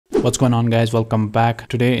What's going on, guys? Welcome back.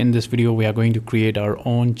 Today in this video we are going to create our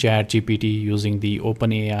own Chat GPT using the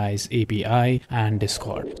OpenAI's API and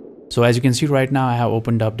Discord. So as you can see right now, I have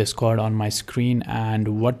opened up Discord on my screen,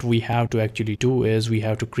 and what we have to actually do is we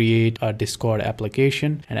have to create a Discord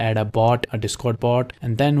application and add a Discord bot.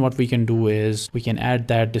 And then what we can do is we can add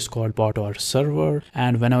that Discord bot to our server,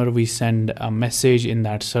 and whenever we send a message in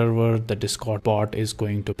that server, the Discord bot is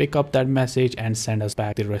going to pick up that message and send us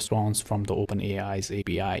back the response from the OpenAI's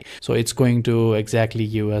API. So it's going to exactly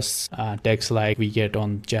give us text like we get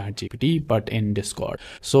on Chat GPT, but in Discord.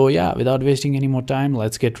 So yeah, without wasting any more time,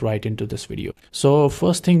 let's get right into this video. So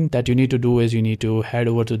first thing that you need to do is you need to head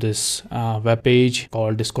over to this web page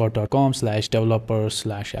called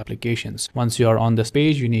discord.com/developer/applications. Once you are on this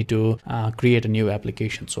page, you need to create a new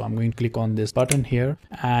application. So I'm going to click on this button here,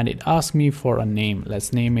 and it asks me for a name.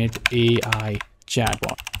 Let's name it AI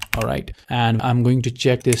chatbot. All right, and I'm going to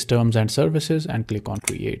check this terms and services and click on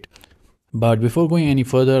create. But before going any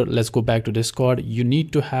further, let's go back to Discord. You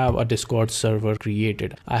need to have a Discord server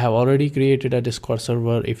created. I have already created a Discord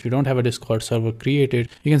server. If you don't have a Discord server created,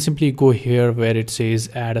 you can simply go here where it says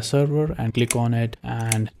add a server and click on it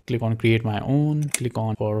and click on create my own, click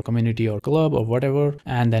on for community or club or whatever,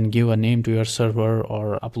 and then give a name to your server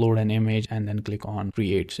or upload an image and then click on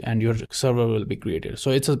create, and your server will be created.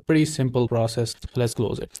 So it's a pretty simple process. Let's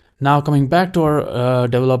close it. Now coming back to our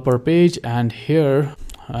developer page, and here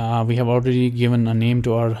we have already given a name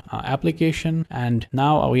to our application, and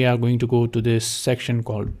now we are going to go to this section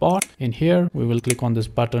called bot. In here we will click on this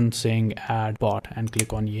button saying add bot and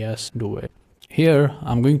click on yes, do it. Here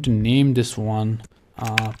I'm going to name this one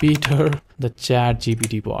Peter the Chat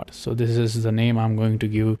GPT bot. So this is the name I'm going to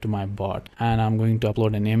give to my bot, and I'm going to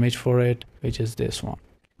upload an image for it, which is this one.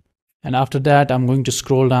 And after that, I'm going to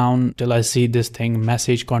scroll down till I see this thing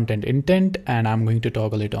message content intent, and I'm going to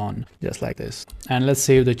toggle it on just like this. And let's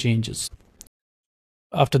save the changes.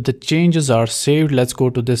 After the changes are saved, let's go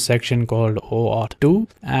to this section called OAuth 2.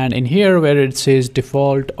 And in here where it says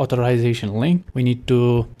default authorization link, we need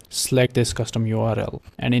to select this custom URL.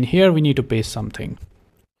 And in here we need to paste something.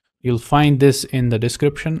 You'll find this in the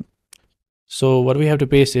description. So what we have to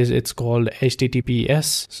paste is it's called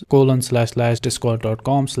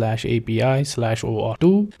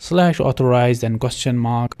https://discord.com/api/OAuth2/authorized and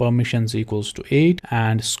permissions equals to 8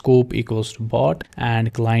 and scope equals to bot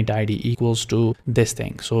and client ID equals to this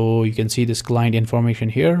thing. So you can see this client information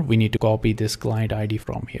here. We need to copy this client ID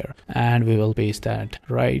from here, and we will paste that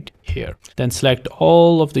right here. Then select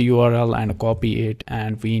all of the URL and copy it,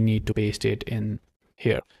 and we need to paste it in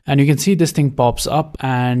here. And you can see this thing pops up,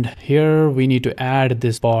 and here we need to add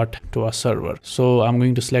this bot to our server. So I'm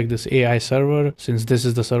going to select this AI server since this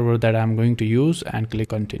is the server that I'm going to use, and click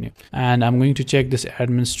continue. And I'm going to check this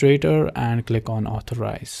administrator and click on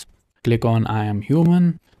authorize. Click on I am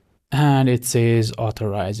human, and it says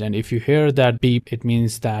authorized. And if you hear that beep, it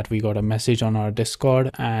means that we got a message on our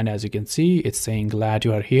Discord, and as you can see, it's saying glad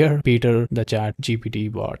you are here, Peter the Chat GPT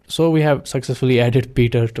bot. So we have successfully added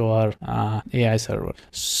Peter to our AI server.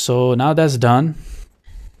 So now that's done.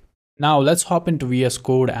 Now let's hop into VS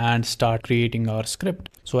Code and start creating our script.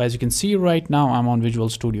 So as you can see right now, I'm on Visual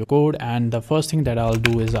Studio Code, and the first thing that I'll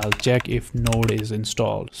do is I'll check if Node is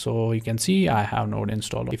installed. So you can see I have Node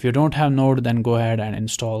installed. If you don't have Node, then go ahead and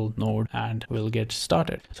install Node and we'll get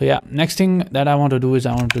started. So yeah, next thing that I want to do is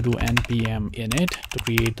I want to do npm init to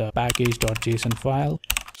create the package.json file.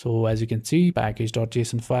 So as you can see,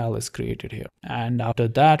 package.json file is created here. And after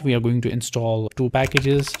that, we are going to install two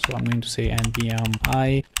packages. So I'm going to say npm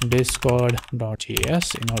i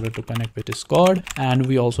discord.js in order to connect with Discord. And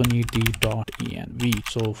we also need the .env.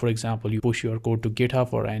 So for example, you push your code to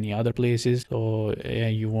GitHub or any other places, so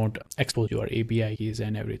you won't expose your API keys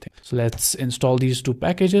and everything. So let's install these two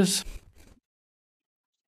packages.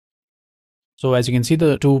 So as you can see,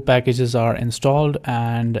 the two packages are installed,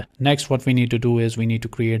 and next what we need to do is we need to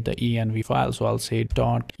create the env file. So I'll say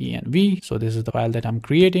 .env. So this is the file that I'm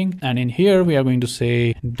creating, and in here we are going to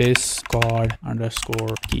say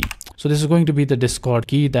discord_key. So this is going to be the Discord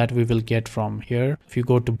key that we will get from here. If you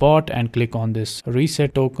go to bot and click on this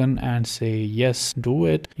reset token and say yes, do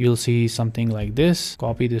it, you'll see something like this.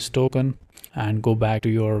 Copy this token and go back to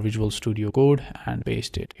your Visual Studio Code and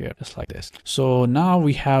paste it here just like this. So now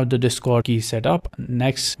we have the Discord key set up.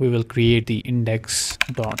 Next we will create the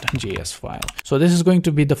index.js file. So this is going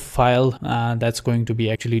to be the file that's going to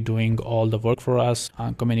be actually doing all the work for us,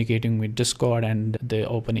 communicating with Discord and the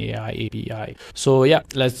OpenAI API. So yeah,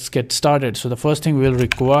 let's get started. So the first thing we'll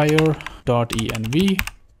require .env.config.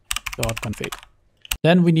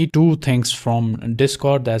 Then we need two things from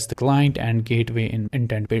Discord, that's the client and gateway in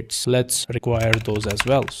intent bits. Let's require those as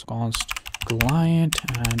well. So const client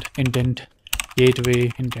and intent gateway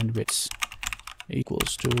intent bits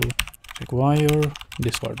equals to require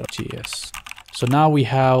discord.js. So now we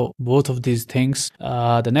have both of these things.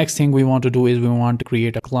 The next thing we want to do is we want to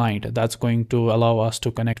create a client that's going to allow us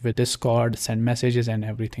to connect with Discord, send messages and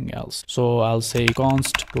everything else. So I'll say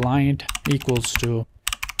const client equals to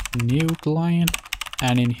new client,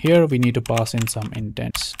 and in here we need to pass in some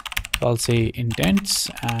intents. So I'll say intents,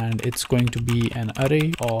 and it's going to be an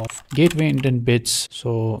array of gateway intent bits.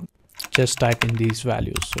 So just type in these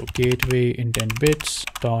values. So gateway intent bits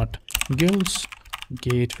dot guilds,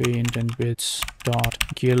 gateway intent bits dot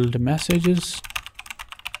guild messages,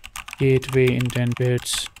 gateway intent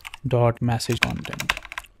bits dot message content.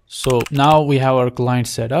 So now we have our client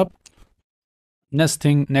set up. Next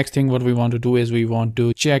thing what we want to do is we want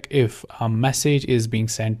to check if a message is being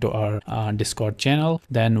sent to our Discord channel,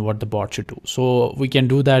 then what the bot should do. So we can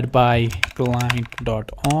do that by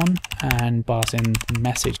client.on and pass in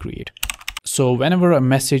message create. So whenever a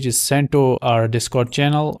message is sent to our Discord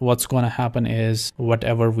channel, what's going to happen is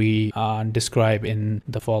whatever we describe in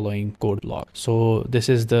the following code block. So this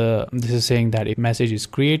is saying that if message is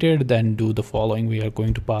created, then do the following. We are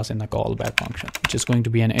going to pass in a callback function, which is going to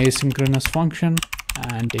be an asynchronous function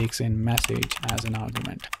and takes in message as an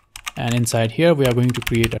argument. And inside here, we are going to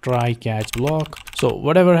create a try catch block. So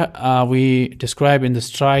whatever we describe in this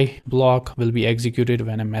try block will be executed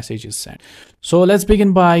when a message is sent. So let's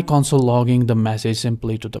begin by console logging the message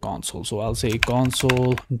simply to the console. So I'll say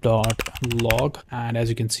console.log, and as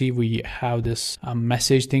you can see, we have this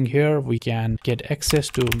message thing here. We can get access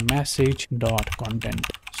to message.content.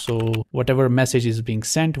 So whatever message is being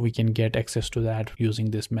sent, we can get access to that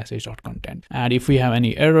using this message.content. And if we have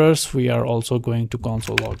any errors, we are also going to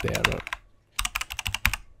console log the error.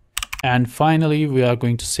 And finally, we are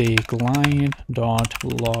going to say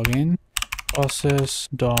client.login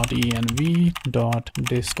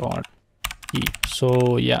process.env.discord key.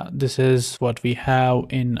 So yeah, this is what we have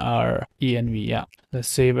in our env. Yeah, let's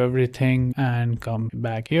save everything and come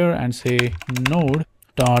back here and say node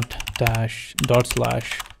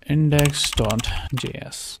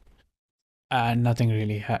 /index.js. And nothing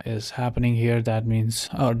really is happening here. That means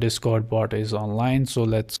our Discord bot is online. So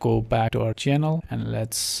let's go back to our channel and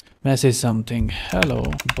let's message something, hello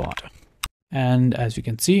bot. And as you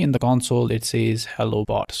can see in the console, it says hello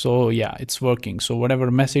bot. So yeah, it's working. So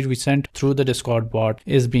whatever message we sent through the Discord bot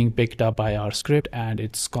is being picked up by our script and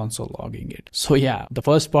it's console logging it. So yeah, the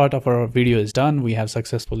first part of our video is done. We have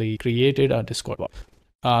successfully created a Discord bot.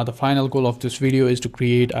 The final goal of this video is to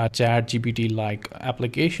create a Chat GPT like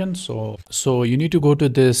application. So you need to go to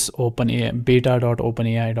this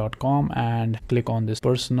beta.openai.com and click on this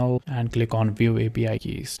personal and click on view API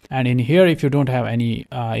keys. And in here, if you don't have any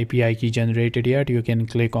API key generated yet, you can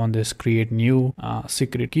click on this create new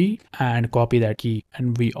secret key and copy that key.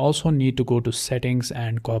 And we also need to go to settings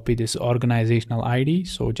and copy this organizational ID.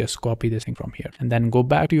 So just copy this thing from here and then go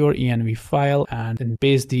back to your env file and then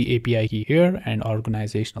paste the API key here and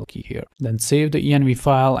organizational key here. Then save the env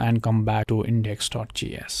file and come back to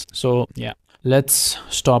index.js. So yeah, let's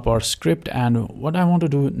stop our script. And what I want to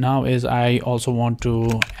do now is I also want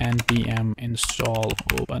to npm install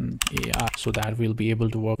OpenAI so that we'll be able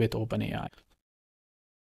to work with OpenAI.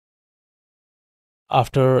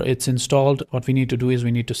 After it's installed, what we need to do is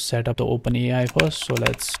we need to set up the OpenAI first. So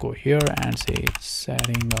let's go here and say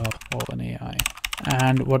setting up OpenAI.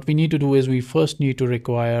 And what we need to do is we first need to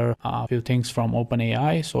require a few things from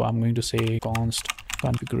OpenAI. So I'm going to say const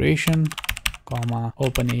configuration,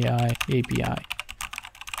 OpenAI API.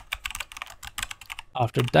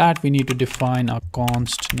 After that, we need to define a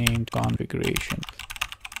const named configuration.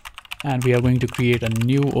 And we are going to create a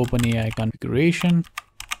new OpenAI configuration.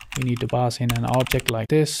 We need to pass in an object like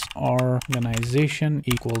this, organization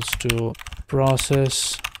equals to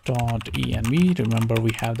process.env. Remember,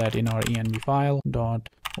 we have that in our env file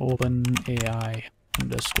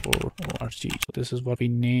 .openai_org. So this is what we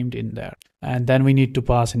named in there. And then we need to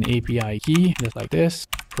pass an API key just like this,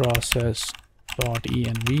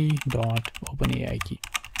 process.env.openai key.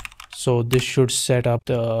 So this should set up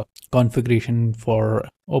the configuration for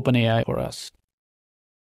OpenAI for us.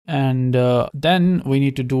 And then we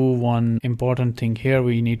need to do one important thing here.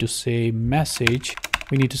 We need to say message.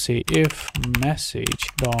 We need to say if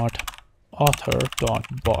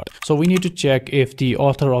message.author.bot. So we need to check if the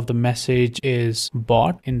author of the message is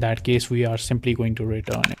bot. In that case, we are simply going to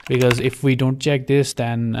return it, because if we don't check this,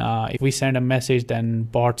 then if we send a message, then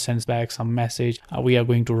bot sends back some message. We are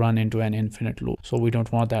going to run into an infinite loop. So we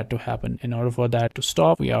don't want that to happen. In order for that to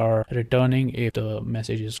stop, we are returning if the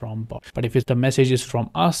message is from bot. But if the message is from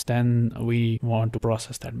us, then we want to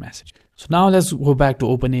process that message. So now let's go back to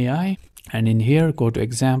OpenAI And in here, go to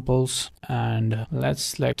examples and let's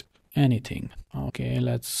select anything. Okay,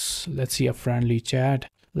 let's see a friendly chat.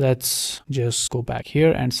 Let's just go back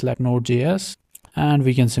here and select Node.js, and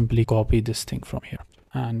we can simply copy this thing from here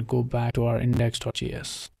and go back to our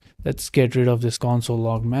index.js. Let's get rid of this console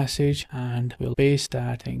log message and we'll paste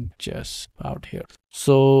that thing just out here.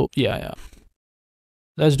 So yeah.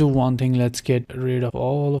 Let's do one thing. Let's get rid of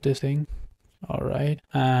all of this thing. All right,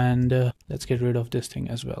 and let's get rid of this thing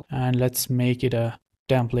as well, and let's make it a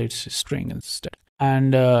template string instead.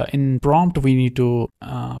 And in prompt we need to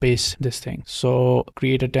paste this thing. So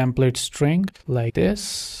create a template string like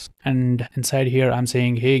this, and inside here I'm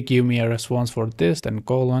saying, hey, give me a response for this, then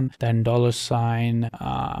colon, then $.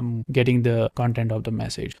 I'm getting the content of the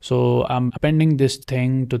message. So I'm appending this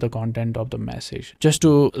thing to the content of the message just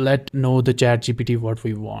to let know the chat GPT what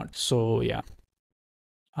we want. So yeah,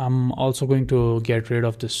 I'm also going to get rid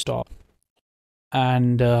of this stop.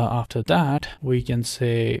 And after that, we can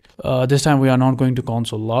say, this time we are not going to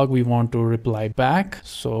console log, we want to reply back.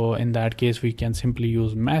 So in that case, we can simply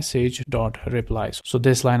use message.reply. So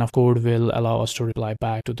this line of code will allow us to reply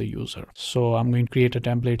back to the user. So I'm going to create a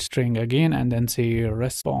template string again and then say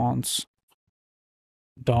response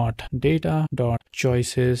dot data dot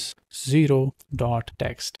choices 0 dot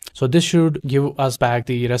text. So this should give us back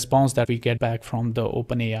the response that we get back from the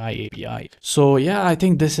OpenAI API. So yeah, I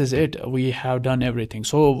think this is it. We have done everything.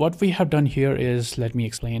 So what we have done here is, let me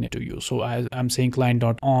explain it to you. So I'm saying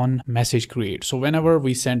client.on message create. So whenever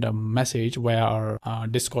we send a message via our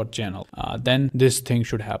Discord channel, then this thing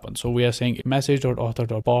should happen. So we are saying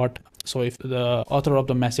message.author.bot. So if the author of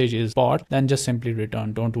the message is bot, then just simply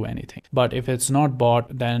return, don't do anything. But if it's not bot,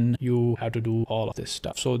 then you have to do all of this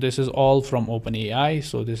stuff. So this is all from OpenAI.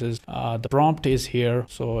 So this is the prompt is here.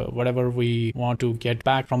 So whatever we want to get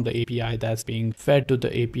back from the API, that's being fed to the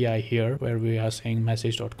API here, where we are saying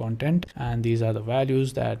message.content, and these are the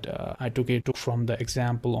values that I took from the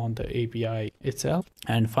example on the API itself.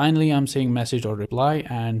 And finally, I'm saying message.reply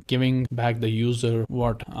and giving back the user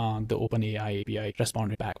what the OpenAI API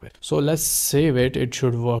responded back with. So let's save it. It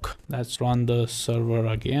should work. Let's run the server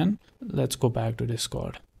again. Let's go back to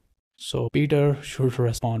Discord. So Peter should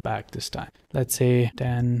respond back this time. Let's say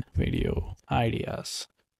 10 video ideas.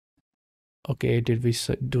 Okay, did we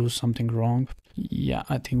do something wrong? Yeah,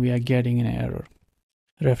 I think we are getting an error.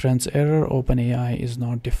 Reference error, OpenAI is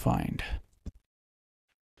not defined.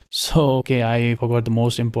 So, okay, I forgot the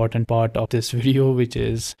most important part of this video, which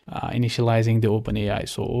is initializing the OpenAI.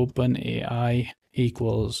 So OpenAI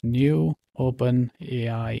equals new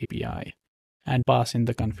OpenAI API and pass in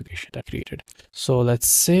the configuration that created. So let's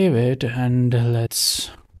save it and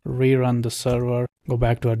let's rerun the server, go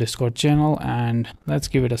back to our Discord channel, and let's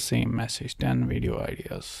give it the same message, 10 video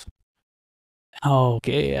ideas.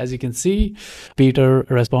 Okay, as you can see, Peter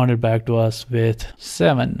responded back to us with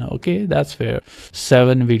 7. Okay, that's fair.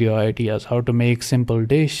 7 video ideas: how to make simple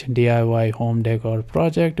dish, DIY home decor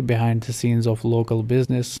project, behind the scenes of local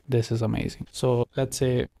business. This is amazing. So let's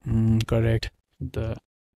say correct the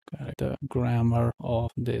grammar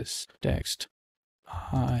of this text.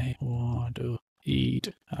 I want to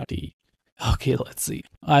eat a tea. Okay, let's see.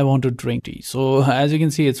 I want to drink tea. So as you can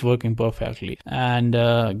see, it's working perfectly. And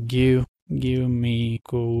give me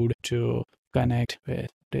code to connect with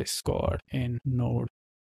Discord in Node.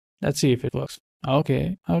 Let's see if it works.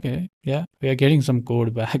 Okay, yeah, we are getting some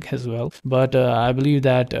code back as well. But I believe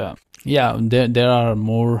that yeah, there are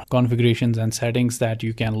more configurations and settings that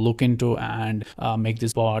you can look into and make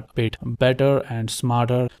this bot a bit better and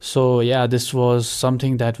smarter. So yeah, this was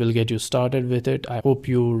something that will get you started with it. I hope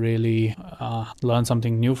you really learned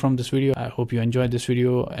something new from this video. I hope you enjoyed this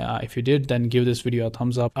video. If you did, then give this video a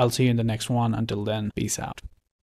thumbs up. I'll see you in the next one. Until then, peace out.